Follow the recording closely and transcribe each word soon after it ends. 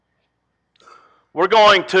We're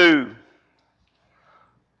going to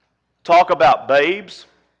talk about babes,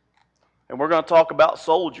 and we're going to talk about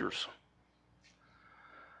soldiers.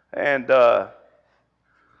 And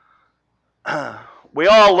we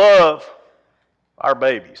all love our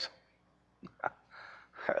babies.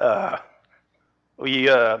 Uh, we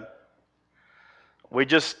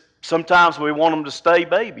just sometimes we want them to stay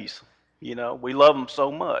babies. You know, we love them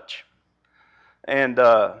so much, and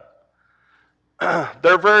they're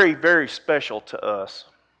very, very special to us.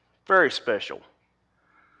 Very special,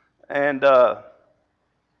 and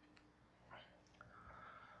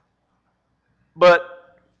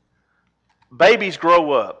but babies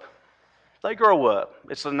grow up. They grow up.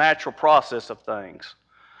 It's a natural process of things.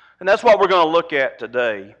 And that's what we're going to look at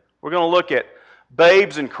today. We're going to look at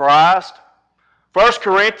babes in Christ. 1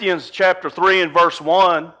 Corinthians chapter 3 and verse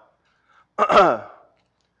 1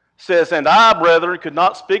 says, "And I, brethren, could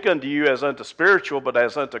not speak unto you as unto spiritual, but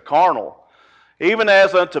as unto carnal, even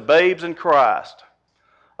as unto babes in Christ.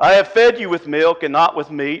 I have fed you with milk and not with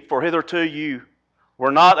meat, for hitherto you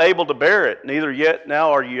were not able to bear it, neither yet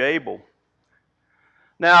now are you able."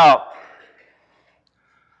 Now,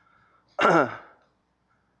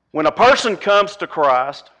 when a person comes to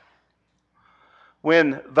Christ,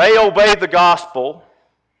 when they obey the gospel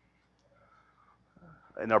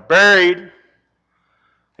and are buried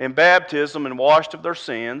in baptism and washed of their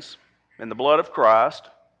sins in the blood of Christ,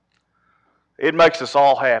 it makes us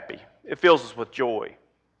all happy. It fills us with joy.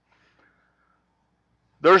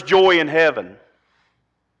 There's joy in heaven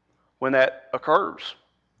when that occurs.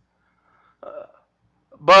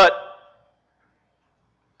 But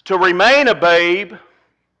to remain a babe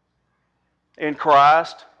in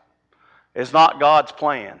Christ is not God's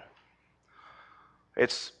plan.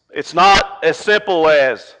 It's not as simple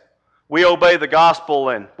as we obey the gospel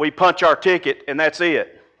and we punch our ticket and that's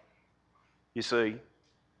it. You see.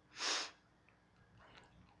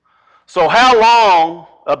 So how long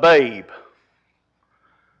a babe?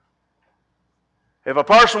 If a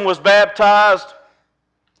person was baptized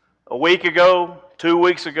a week ago, 2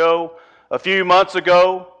 weeks ago, a few months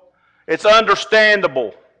ago, it's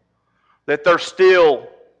understandable that they're still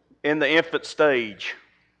in the infant stage.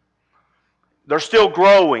 They're still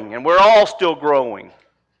growing, and we're all still growing.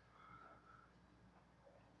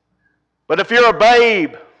 But if you're a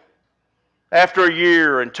babe after a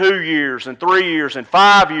year and 2 years and 3 years and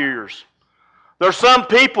 5 years, there's some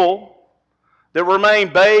people that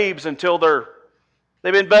remain babes until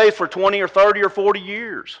they've been babes for 20 or 30 or 40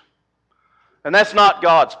 years. And that's not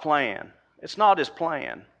God's plan. It's not His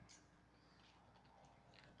plan.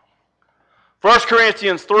 1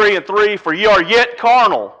 Corinthians 3 and 3, "For ye are yet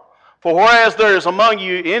carnal, for whereas there is among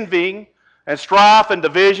you envying and strife and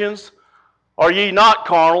divisions, are ye not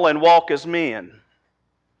carnal and walk as men?"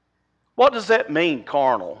 What does that mean,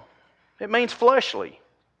 carnal? It means fleshly.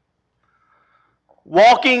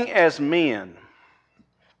 Walking as men.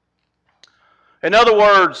 In other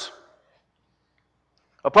words,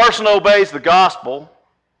 a person obeys the gospel,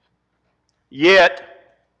 yet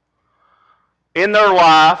in their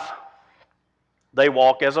life they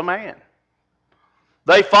walk as a man.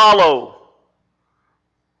 They follow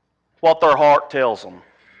what their heart tells them,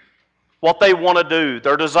 what they want to do,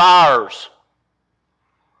 their desires.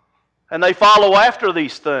 And they follow after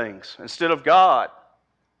these things instead of God.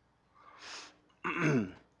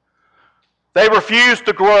 They refuse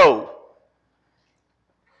to grow.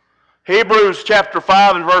 Hebrews chapter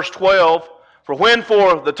 5 and verse 12, "For when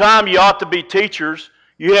for the time ye ought to be teachers,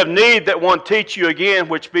 you have need that one teach you again,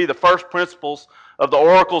 which be the first principles of the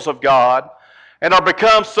oracles of God, and are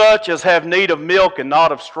become such as have need of milk and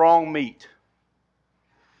not of strong meat."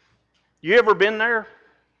 You ever been there?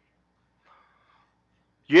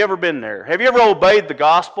 You ever been there? Have you ever obeyed the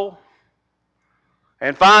gospel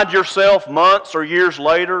and find yourself months or years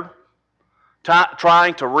later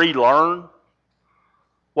trying to relearn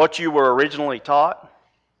what you were originally taught?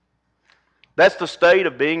 That's the state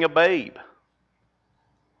of being a babe.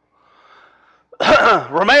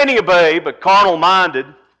 Remaining a babe, but carnal-minded,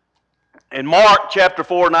 in Mark chapter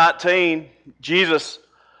 4:19, Jesus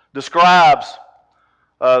describes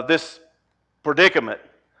this predicament.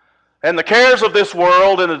 "And the cares of this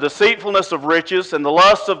world and the deceitfulness of riches and the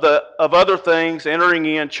lusts of other things entering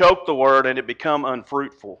in choke the word, and it become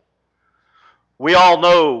unfruitful." We all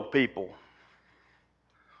know people,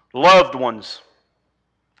 loved ones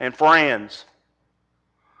and friends,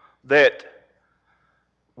 that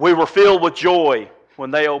we were filled with joy when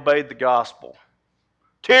they obeyed the gospel.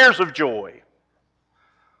 Tears of joy.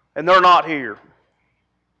 And they're not here.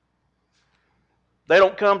 They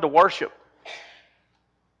don't come to worship.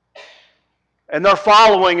 And they're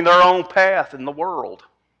following their own path in the world.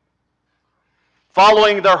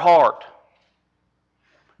 following their heart,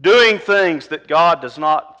 doing things that God does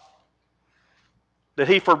not, that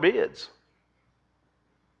He forbids.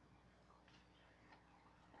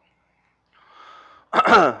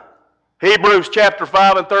 Hebrews chapter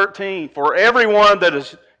 5 and 13, for everyone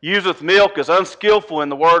that useth milk is unskillful in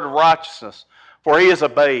the word of righteousness, for he is a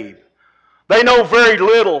babe. They know very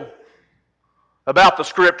little about the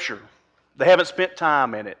Scripture. They haven't spent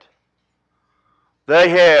time in it. They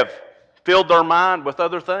have filled their mind with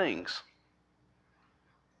other things.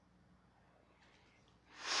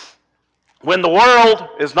 When the world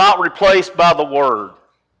is not replaced by the Word,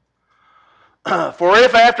 for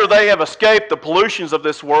if after they have escaped the pollutions of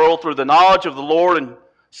this world through the knowledge of the Lord and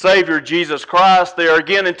Savior Jesus Christ, they are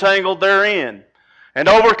again entangled therein, and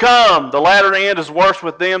overcome, the latter end is worse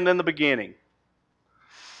with them than the beginning.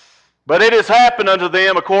 But it has happened unto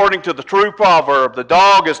them according to the true proverb, the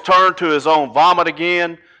dog is turned to his own vomit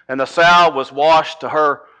again, and the sow was washed to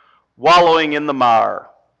her wallowing in the mire.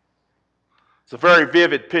 It's a very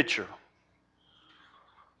vivid picture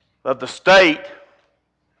of the state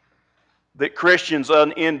that Christians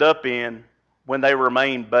end up in when they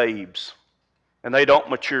remain babes and they don't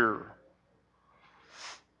mature.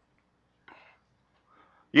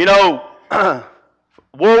 You know,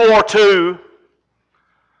 World War II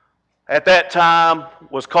at that time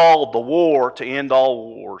was called the war to end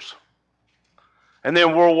all wars. And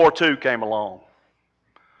then World War II came along.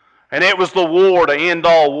 And it was the war to end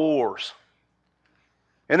all wars.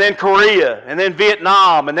 And then Korea, and then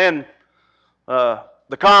Vietnam, and then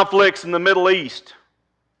the conflicts in the Middle East.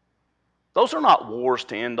 Those are not wars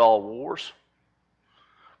to end all wars.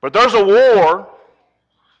 But there's a war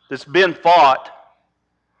that's been fought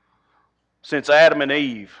since Adam and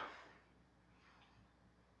Eve.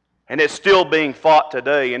 And it's still being fought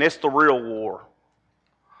today, and it's the real war.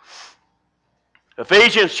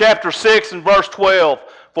 Ephesians chapter 6 and verse 12,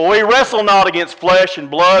 for we wrestle not against flesh and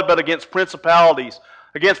blood, but against principalities,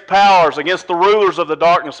 against powers, against the rulers of the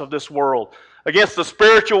darkness of this world, against the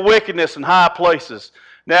spiritual wickedness in high places.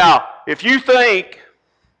 Now, if you think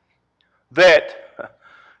that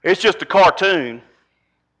it's just a cartoon,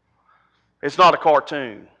 it's not a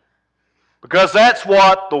cartoon. Because that's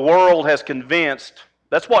what the world has convinced,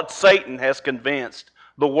 that's what Satan has convinced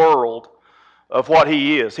the world of what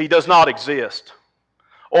he is. He does not exist.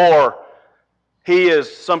 Or he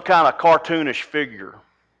is some kind of cartoonish figure.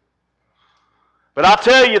 But I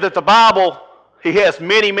tell you that the Bible, he has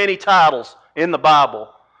many, many titles in the Bible.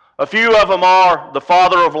 A few of them are the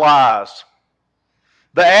father of lies,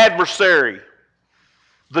 the adversary,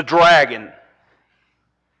 the dragon,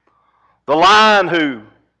 the lion who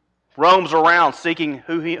roams around seeking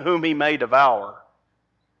whom he may devour,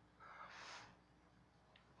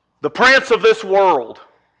 the prince of this world.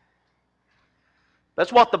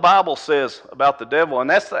 That's what the Bible says about the devil, and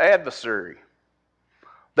that's the adversary.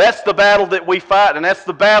 That's the battle that we fight, and that's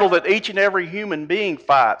the battle that each and every human being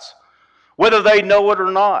fights, whether they know it or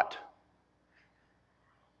not.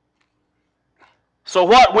 So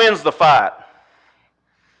what wins the fight?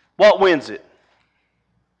 What wins it?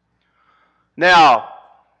 Now,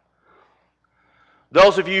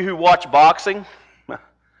 those of you who watch boxing,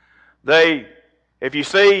 if you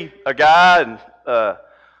see a guy and,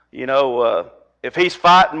 if he's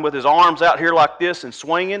fighting with his arms out here like this and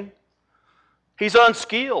swinging, he's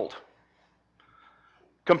unskilled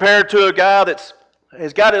compared to a guy that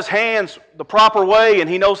has got his hands the proper way and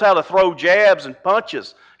he knows how to throw jabs and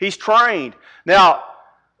punches. He's trained. Now,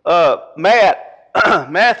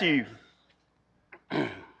 Matthew,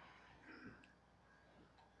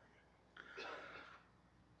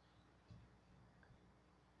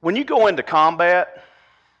 when you go into combat,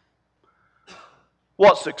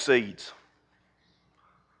 what succeeds?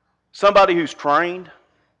 Somebody who's trained,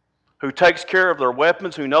 who takes care of their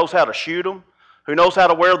weapons, who knows how to shoot them, who knows how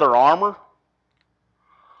to wear their armor.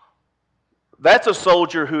 That's a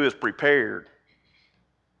soldier who is prepared.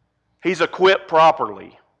 He's equipped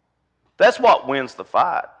properly. That's what wins the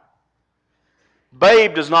fight.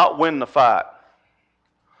 Babe does not win the fight.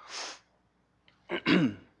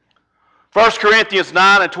 1 Corinthians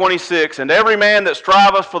 9 and 26, and every man that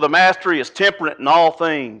striveth for the mastery is temperate in all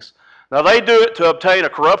things. Now they do it to obtain a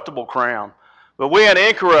corruptible crown, but we an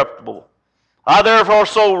incorruptible. I therefore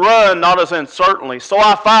so run, not as uncertainly, so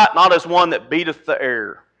I fight not as one that beateth the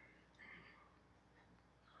air.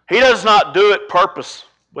 He does not do it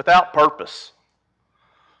without purpose.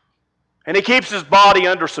 And he keeps his body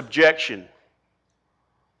under subjection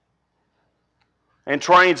and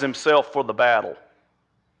trains himself for the battle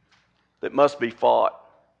that must be fought.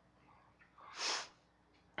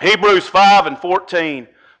 Hebrews 5 and 14,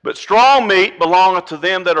 But strong meat belongeth to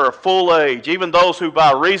them that are of full age, even those who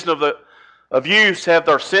by reason of use have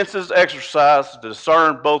their senses exercised to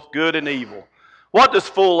discern both good and evil. What does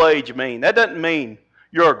full age mean? That doesn't mean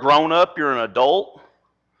you're a grown-up, you're an adult.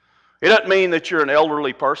 It doesn't mean that you're an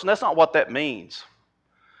elderly person. That's not what that means.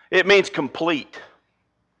 It means complete.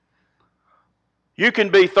 You can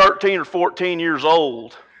be 13 or 14 years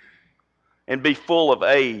old and be full of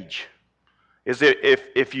age. Is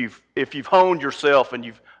if you've honed yourself and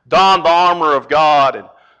you've donned the armor of God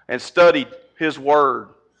and studied His Word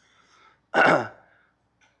and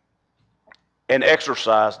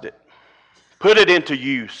exercised it, put it into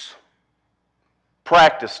use,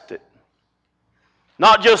 practiced it,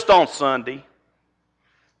 not just on Sunday,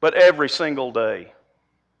 but every single day.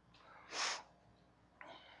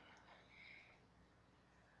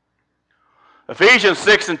 Ephesians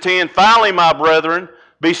 6 and 10, finally, my brethren,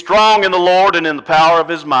 be strong in the Lord and in the power of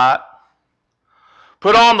His might.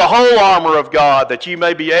 Put on the whole armor of God, that ye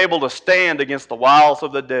may be able to stand against the wiles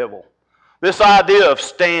of the devil. This idea of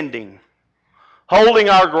standing, holding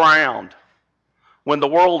our ground when the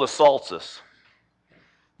world assaults us,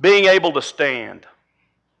 being able to stand.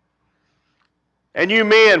 And you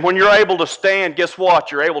men, when you're able to stand, guess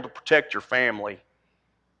what? You're able to protect your family.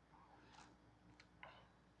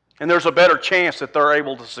 And there's a better chance that they're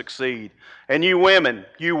able to succeed. And you women,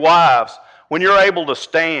 you wives, when you're able to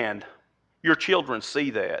stand, your children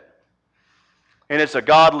see that. And it's a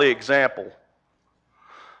godly example.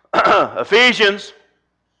 Ephesians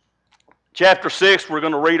chapter 6, we're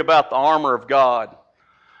going to read about the armor of God.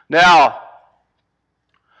 Now,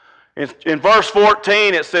 in verse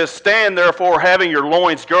 14, it says, stand therefore having your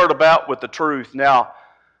loins girt about with the truth. Now,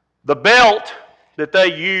 the belt that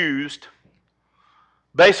they used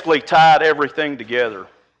basically tied everything together.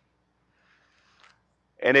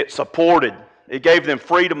 And it supported, it gave them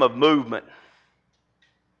freedom of movement.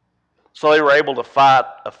 So they were able to fight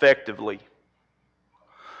effectively.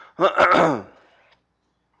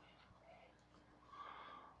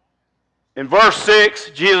 In verse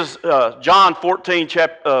 6, John 14,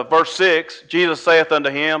 verse 6, Jesus saith unto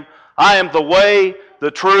him, I am the way,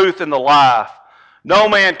 the truth, and the life. No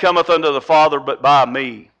man cometh unto the Father but by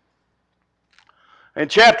me. In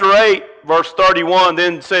chapter 8, verse 31,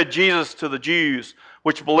 then said Jesus to the Jews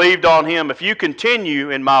which believed on him, if you continue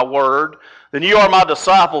in my word, then you are my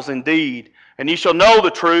disciples indeed, and ye shall know the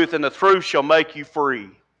truth, and the truth shall make you free.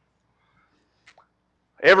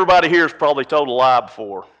 Everybody here has probably told a lie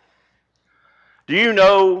before. Do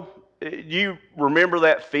you remember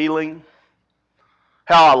that feeling?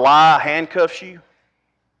 How a lie handcuffs you?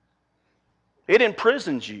 It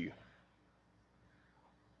imprisons you.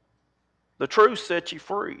 The truth sets you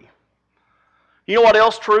free. You know what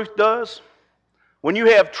else truth does? When you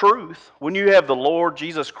have truth, when you have the Lord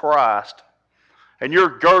Jesus Christ, and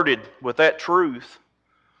you're girded with that truth,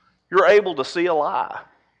 you're able to see a lie.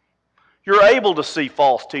 You're able to see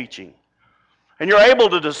false teaching. And you're able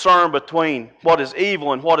to discern between what is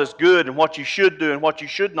evil and what is good and what you should do and what you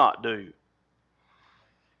should not do.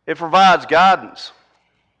 It provides guidance.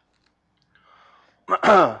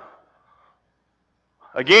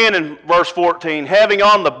 Again in verse 14, having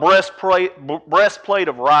on the breastplate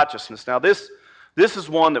of righteousness. Now this is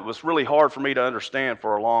one that was really hard for me to understand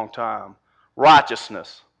for a long time.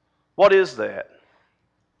 Righteousness. What is that?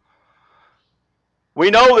 We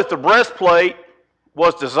know that the breastplate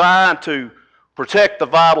was designed to protect the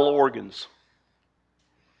vital organs,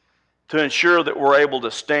 to ensure that we're able to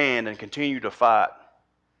stand and continue to fight.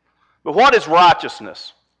 But what is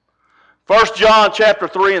righteousness? 1 John chapter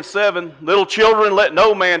 3 and 7, little children, let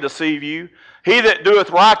no man deceive you. He that doeth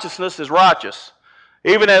righteousness is righteous,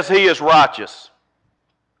 even as he is righteous.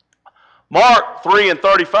 Mark 3 and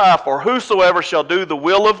 35, for whosoever shall do the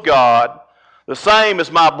will of God, the same is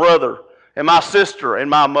my brother and my sister and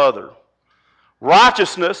my mother.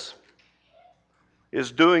 Righteousness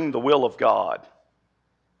is doing the will of God.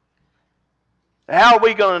 How are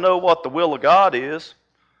we going to know what the will of God is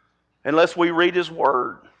unless we read His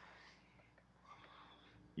Word?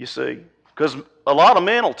 You see, because a lot of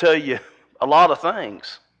men will tell you a lot of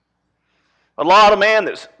things. A lot of men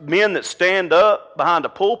that stand up behind a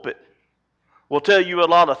pulpit will tell you a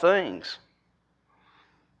lot of things.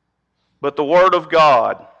 But the Word of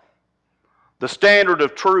God, the standard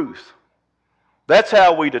of truth, that's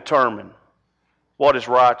how we determine what is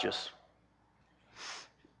righteous.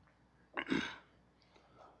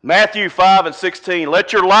 Matthew 5 and 16,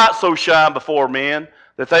 let your light so shine before men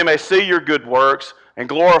that they may see your good works and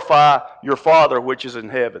glorify your Father which is in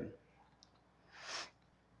heaven.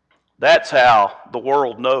 That's how the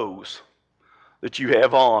world knows that you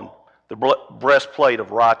have on the breastplate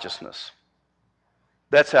of righteousness.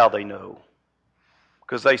 That's how they know.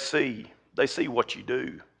 Because they see what you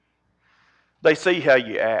do. They see how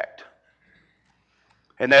you act.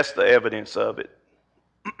 And that's the evidence of it.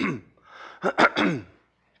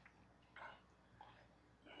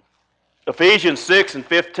 Ephesians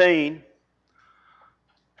 6:15,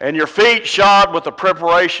 and your feet shod with the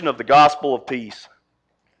preparation of the gospel of peace.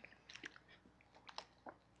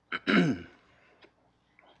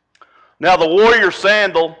 Now the warrior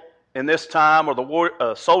sandal in this time, or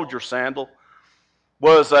the soldier sandal,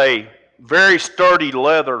 was a very sturdy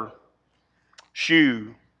leather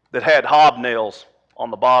shoe that had hobnails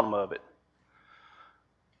on the bottom of it.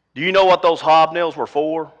 Do you know what those hobnails were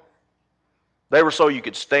for? They were so you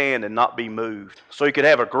could stand and not be moved, so you could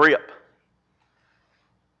have a grip,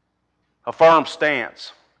 a firm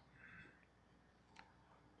stance.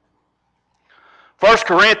 1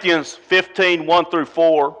 Corinthians 15, 1 through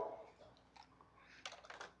 4.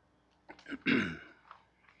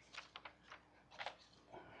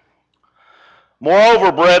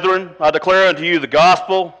 Moreover, brethren, I declare unto you the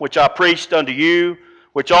gospel which I preached unto you,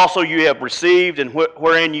 which also you have received, and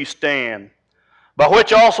wherein you stand, by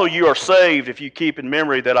which also you are saved, if you keep in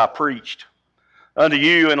memory that I preached unto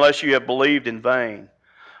you, unless you have believed in vain.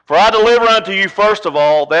 For I deliver unto you first of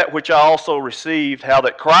all that which I also received, how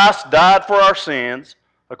that Christ died for our sins,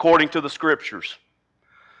 according to the Scriptures,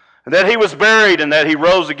 and that he was buried, and that he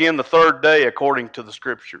rose again the third day, according to the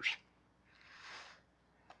Scriptures.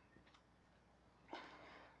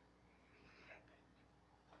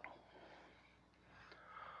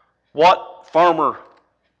 What firmer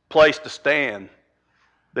place to stand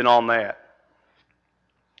than on that?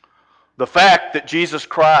 The fact that Jesus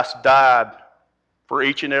Christ died for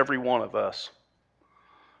each and every one of us,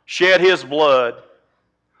 shed his blood,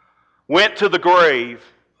 went to the grave,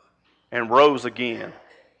 and rose again.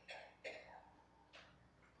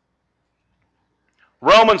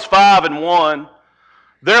 Romans 5:1,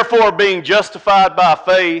 therefore being justified by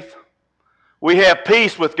faith, we have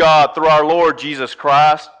peace with God through our Lord Jesus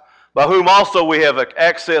Christ, by whom also we have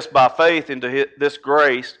access by faith into this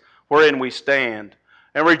grace wherein we stand,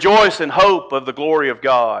 and rejoice in hope of the glory of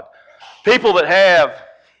God. People that have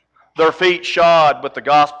their feet shod with the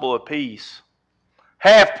gospel of peace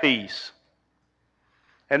have peace,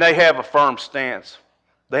 and they have a firm stance.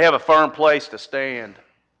 They have a firm place to stand.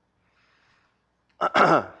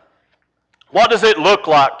 What does it look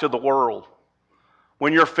like to the world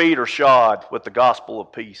when your feet are shod with the gospel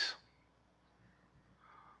of peace?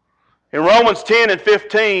 In Romans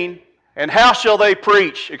 10:15, and how shall they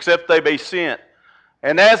preach except they be sent?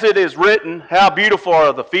 And as it is written, how beautiful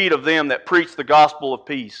are the feet of them that preach the gospel of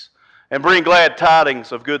peace and bring glad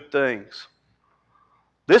tidings of good things.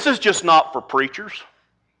 This is just not for preachers.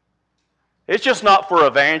 It's just not for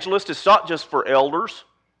evangelists. It's not just for elders.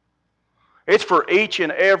 It's for each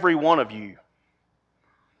and every one of you.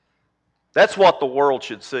 That's what the world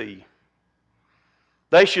should see.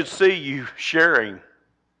 They should see you sharing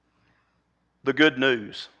the good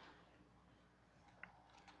news.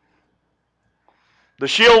 The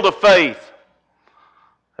shield of faith.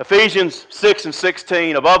 Ephesians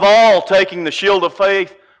 6:16. Above all, taking the shield of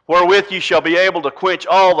faith, wherewith you shall be able to quench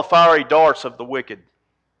all the fiery darts of the wicked.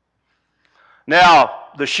 Now,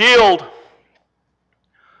 the shield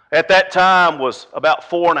at that time was about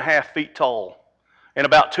 4.5 feet tall and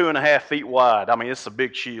about 2.5 feet wide. I mean, it's a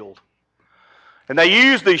big shield. And they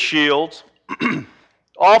used these shields,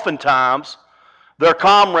 oftentimes, their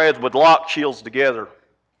comrades would lock shields together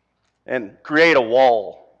and create a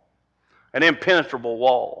wall, an impenetrable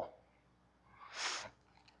wall.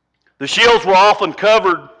 The shields were often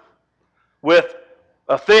covered with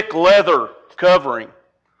a thick leather covering.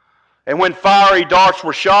 And when fiery darts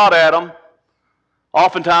were shot at them,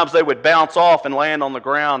 oftentimes they would bounce off and land on the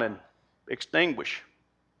ground and extinguish.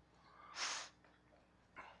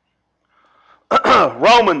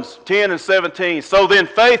 Romans 10:17. So then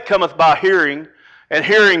faith cometh by hearing, and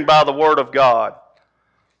hearing by the word of God.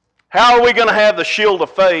 How are we going to have the shield of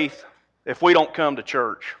faith if we don't come to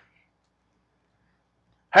church?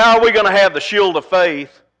 How are we going to have the shield of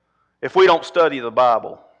faith if we don't study the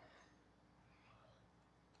Bible?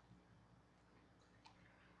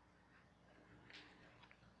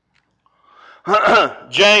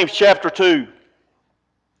 James chapter 2.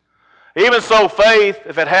 Even so faith,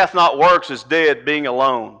 if it hath not works, is dead, being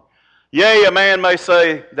alone. Yea, a man may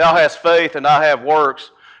say, thou hast faith, and I have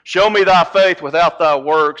works. Show me thy faith without thy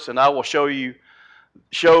works, and I will show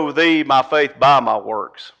thee my faith by my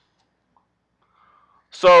works.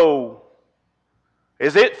 So,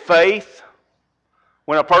 is it faith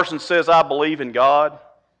when a person says, I believe in God,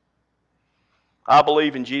 I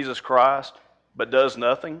believe in Jesus Christ, but does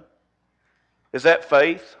nothing? Is that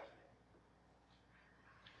faith?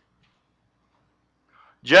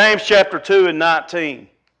 James chapter 2 and 19.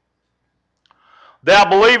 Thou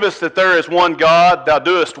believest that there is one God, thou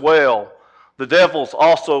doest well. The devils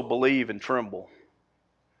also believe and tremble.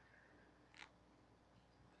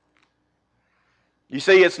 You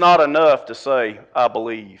see, it's not enough to say, I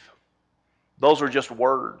believe. Those are just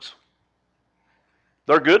words.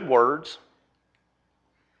 They're good words.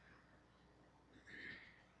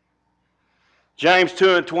 James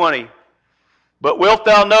 2 and 20. But wilt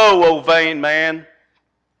thou know, O vain man,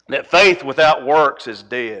 that faith without works is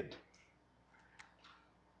dead?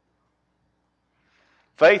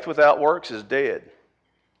 Faith without works is dead.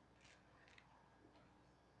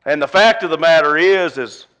 And the fact of the matter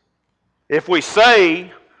is if we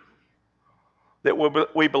say that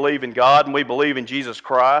we believe in God and we believe in Jesus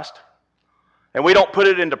Christ, and we don't put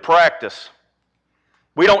it into practice,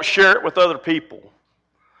 we don't share it with other people,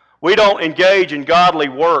 we don't engage in godly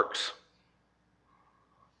works,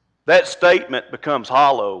 that statement becomes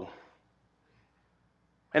hollow.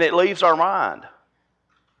 And it leaves our mind.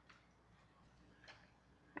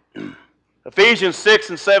 Ephesians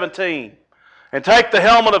 6 and 17. And take the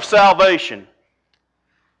helmet of salvation.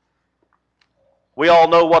 We all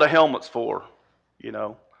know what a helmet's for,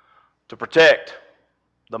 to protect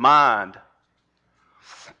the mind.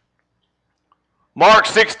 Mark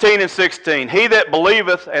 16 and 16. He that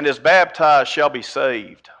believeth and is baptized shall be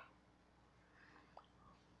saved.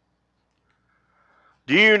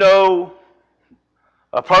 Do you know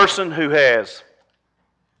a person who has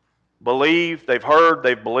believed, they've heard,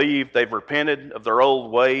 they've believed, they've repented of their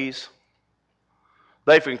old ways?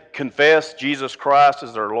 They've confessed Jesus Christ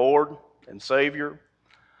as their Lord and Savior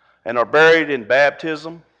and are buried in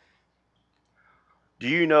baptism. Do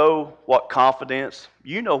you know what confidence?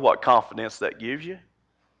 You know what confidence that gives you.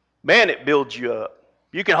 Man, it builds you up.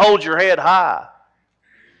 You can hold your head high.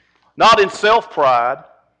 Not in self-pride,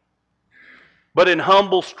 but in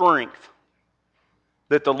humble strength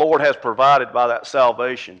that the Lord has provided by that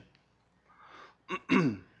salvation.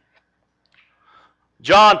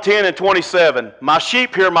 John 10 and 27. My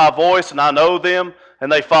sheep hear my voice, and I know them,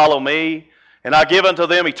 and they follow me. And I give unto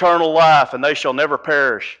them eternal life, and they shall never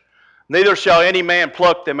perish. Neither shall any man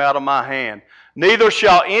pluck them out of my hand. Neither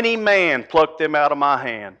shall any man pluck them out of my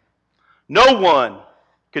hand. No one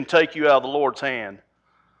can take you out of the Lord's hand.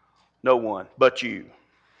 No one but you.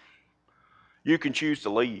 You can choose to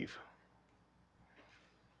leave.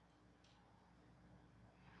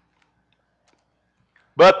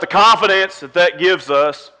 But the confidence that gives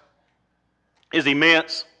us is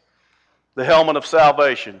immense. The helmet of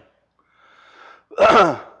salvation.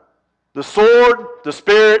 The sword, the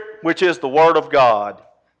Spirit, which is the Word of God,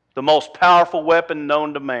 the most powerful weapon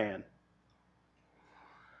known to man.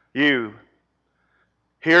 You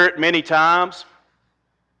hear it many times.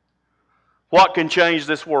 What can change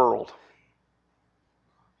this world?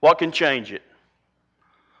 What can change it?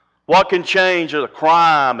 What can change the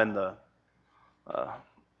crime and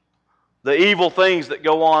the evil things that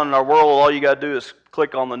go on in our world? All you got to do is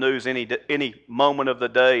click on the news any moment of the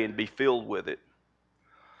day and be filled with it.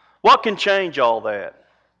 What can change all that?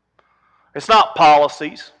 It's not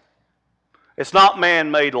policies. It's not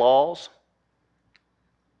man-made laws.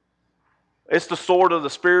 It's the sword of the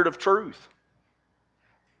Spirit of truth.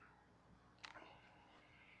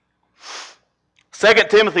 2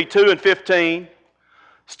 Timothy 2 and 15.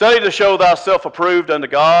 Study to show thyself approved unto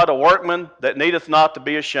God, a workman that needeth not to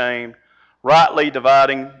be ashamed, rightly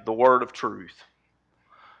dividing the word of truth.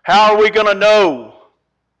 How are we going to know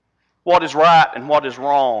what is right and what is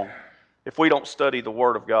wrong if we don't study the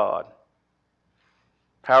Word of God?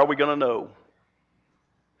 How are we going to know?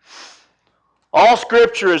 All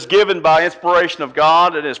Scripture is given by inspiration of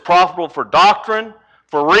God and is profitable for doctrine,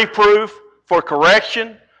 for reproof, for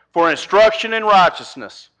correction, for instruction in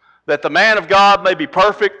righteousness, that the man of God may be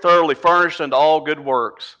perfect, thoroughly furnished unto all good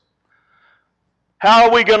works. How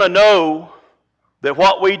are we going to know that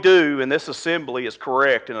what we do in this assembly is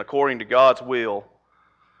correct and according to God's will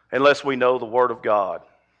unless we know the Word of God?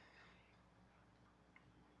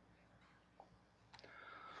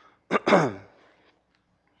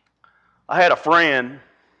 I had a friend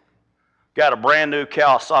got a brand new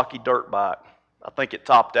Kawasaki dirt bike. I think it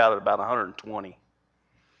topped out at about 120.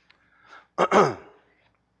 I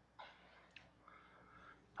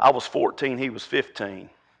was 14, he was 15.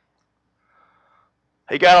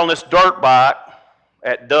 He got on this dirt bike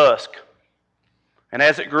at dusk, and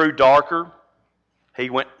as it grew darker, he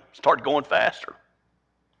started going faster.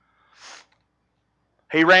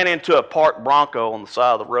 He ran into a parked Bronco on the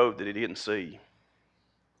side of the road that he didn't see.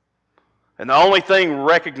 And the only thing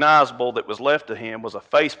recognizable that was left of him was a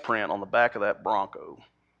face print on the back of that Bronco.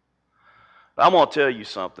 I'm going to tell you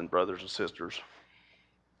something, brothers and sisters.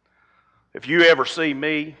 If you ever see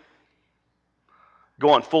me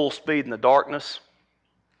going full speed in the darkness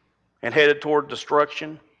and headed toward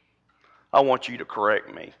destruction, I want you to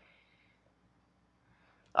correct me.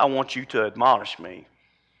 I want you to admonish me.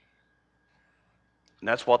 And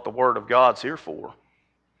that's what the Word of God's here for,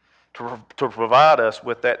 to provide us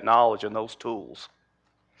with that knowledge and those tools.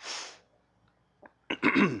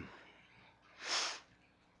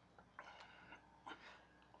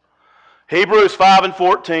 Hebrews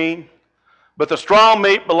 5:14, but the strong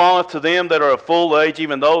meat belongeth to them that are of full age,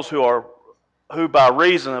 even those who by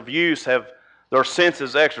reason of use have their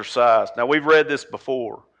senses exercised. Now we've read this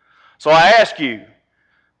before. So I ask you,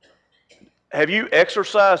 have you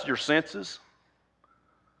exercised your senses?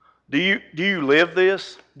 Do you live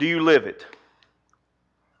this? Do you live it?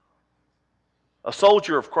 A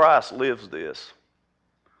soldier of Christ lives this.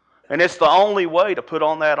 And it's the only way to put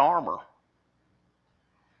on that armor.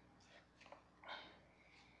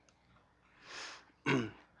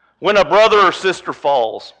 When a brother or sister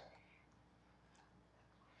falls,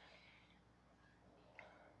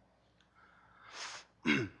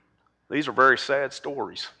 these are very sad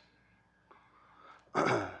stories.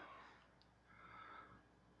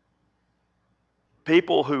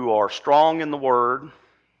 People who are strong in the Word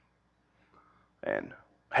and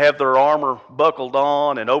have their armor buckled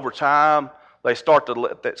on, and over time they start to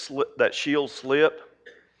let that shield slip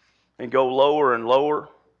and go lower and lower.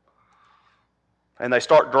 And they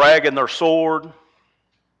start dragging their sword.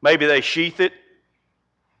 Maybe they sheath it.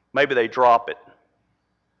 Maybe they drop it.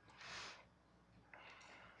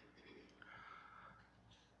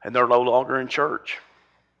 And they're no longer in church.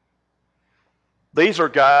 These are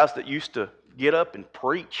guys that used to get up and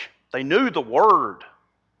preach. They knew the Word.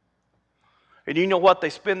 And you know what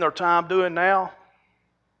they spend their time doing now?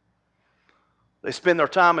 They spend their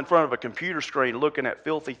time in front of a computer screen looking at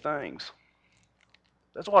filthy things.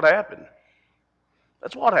 That's what happened.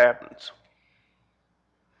 That's what happens.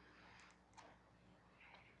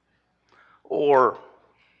 Or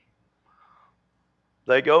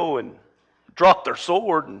they go and drop their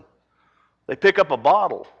sword and they pick up a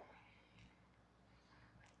bottle.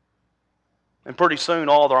 And pretty soon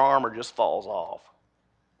all their armor just falls off.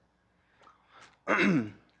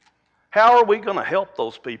 How are we going to help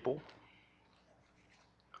those people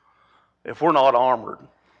if we're not armored?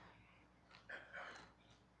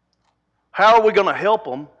 How are we going to help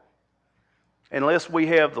them unless we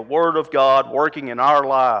have the Word of God working in our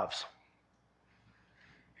lives?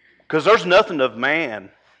 Because there's nothing of man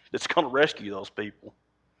that's going to rescue those people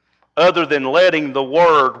other than letting the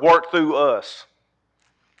Word work through us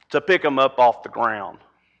to pick them up off the ground.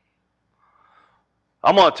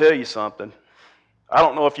 I'm going to tell you something. I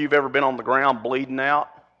don't know if you've ever been on the ground bleeding out.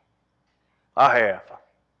 I have.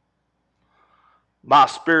 My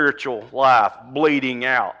spiritual life bleeding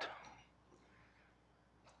out.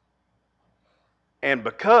 And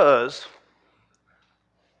because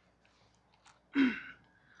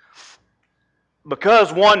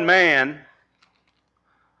one man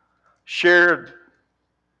shared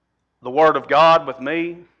the Word of God with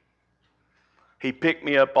me, he picked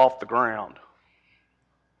me up off the ground.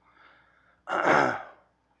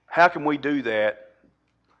 How can we do that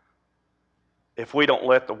if we don't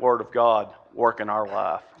let the Word of God work in our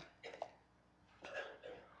life?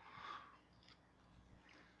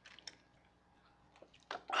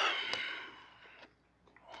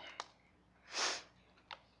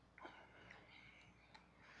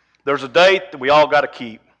 There's a date that we all got to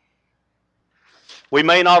keep. We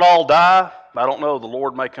may not all die. I don't know. The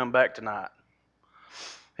Lord may come back tonight.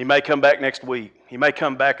 He may come back next week. He may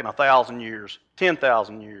come back in 1,000 years,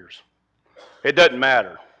 10,000 years. It doesn't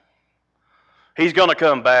matter. He's going to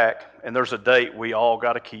come back, and there's a date we all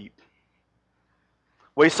got to keep.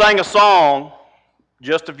 We sang a song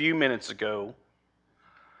just a few minutes ago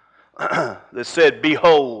that said,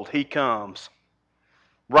 "Behold, He comes,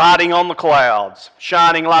 riding on the clouds,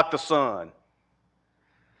 shining like the sun."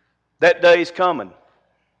 That day's coming.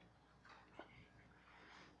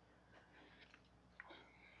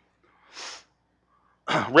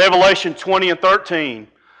 Revelation 20:13.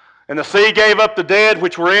 And the sea gave up the dead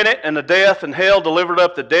which were in it, and the death and hell delivered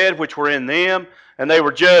up the dead which were in them, and they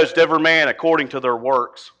were judged every man according to their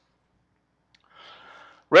works.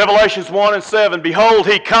 Revelations 1:7. Behold,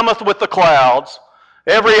 He cometh with the clouds.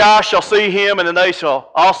 Every eye shall see Him, and they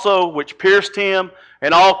shall also which pierced Him,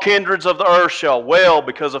 and all kindreds of the earth shall wail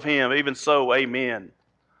because of Him. Even so, amen.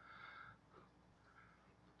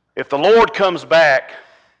 If the Lord comes back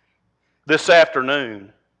this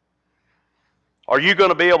afternoon, Are you going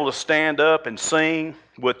to be able to stand up and sing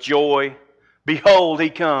with joy? Behold, he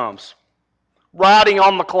comes, riding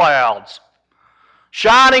on the clouds,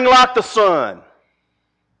 shining like the sun.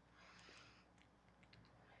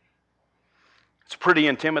 It's a pretty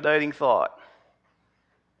intimidating thought.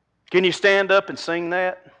 Can you stand up and sing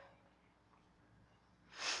that?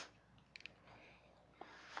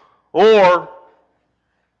 Or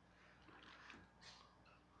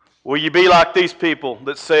will you be like these people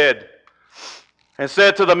that said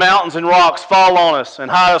to the mountains and rocks, fall on us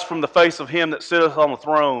and hide us from the face of him that sitteth on the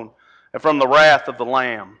throne and from the wrath of the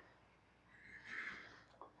Lamb?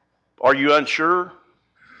 Are you unsure?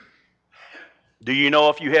 Do you know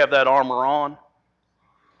if you have that armor on?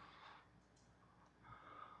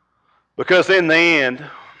 Because in the end,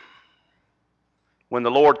 when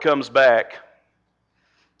the Lord comes back,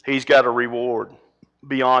 he's got a reward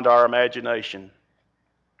beyond our imagination.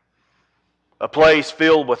 A place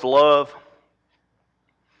filled with love.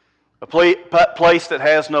 A place that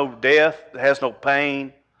has no death, that has no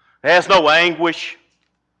pain, that has no anguish,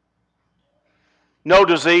 no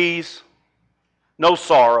disease, no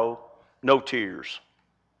sorrow, no tears.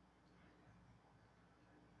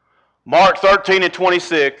 Mark 13 and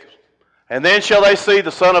 26, and then shall they see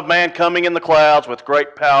the Son of Man coming in the clouds with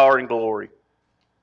great power and glory.